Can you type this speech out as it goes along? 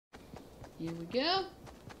Here we go.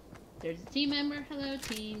 There's a team member. Hello,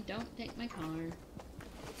 team. Don't take my car.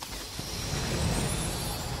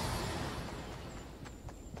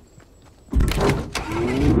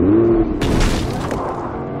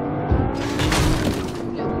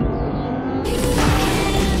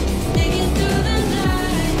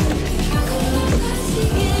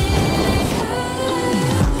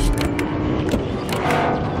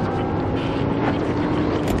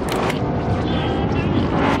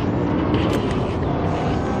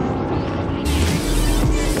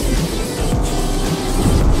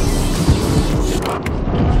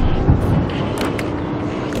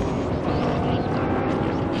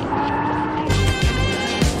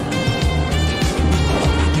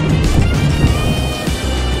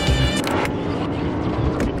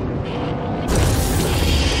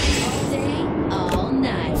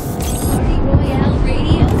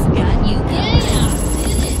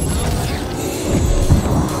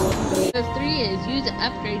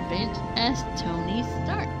 Upgrade bench as Tony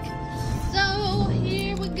Stark. So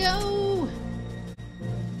here we go.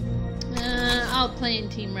 I'll play in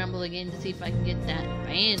Team Rumble again to see if I can get that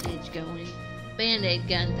bandage going. Band-aid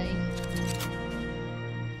gun thing.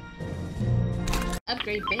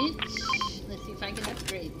 Upgrade bench. Let's see if I can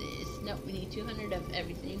upgrade this. Nope, we need 200 of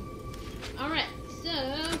everything. Alright, so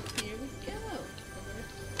here we go.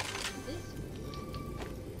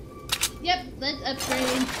 Yep, let's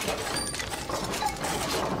upgrade.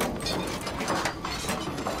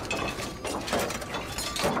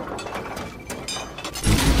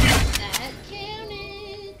 That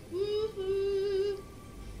counted. Woohoo!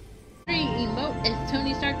 Emote as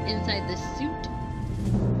Tony Stark inside the suit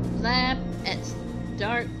lab at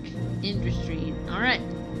Stark Industries. Alright,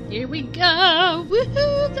 here we go!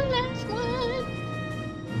 Woohoo! The last one!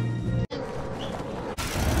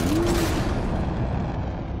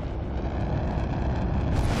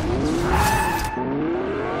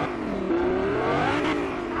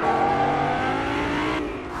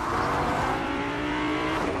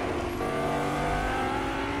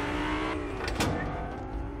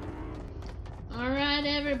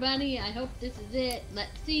 Everybody, I hope this is it.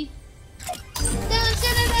 Let's see. Dun, dun,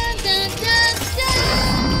 dun, dun, dun,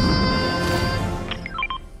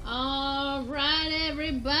 dun. Alright,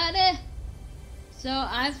 everybody. So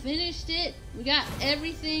I finished it. We got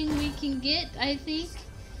everything we can get, I think.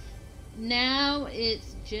 Now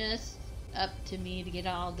it's just up to me to get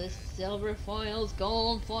all the silver foils,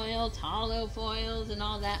 gold foils, hollow foils, and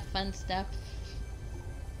all that fun stuff.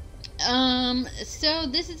 So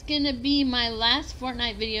this is gonna be my last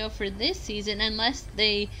Fortnite video for this season, unless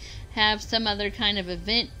they have some other kind of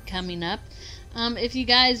event coming up. If you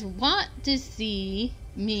guys want to see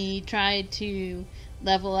me try to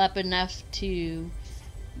level up enough to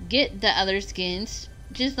get the other skins,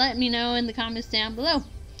 just let me know in the comments down below.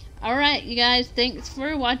 Alright, you guys, thanks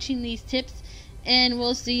for watching these tips, and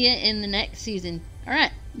we'll see you in the next season.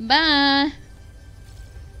 Alright, bye!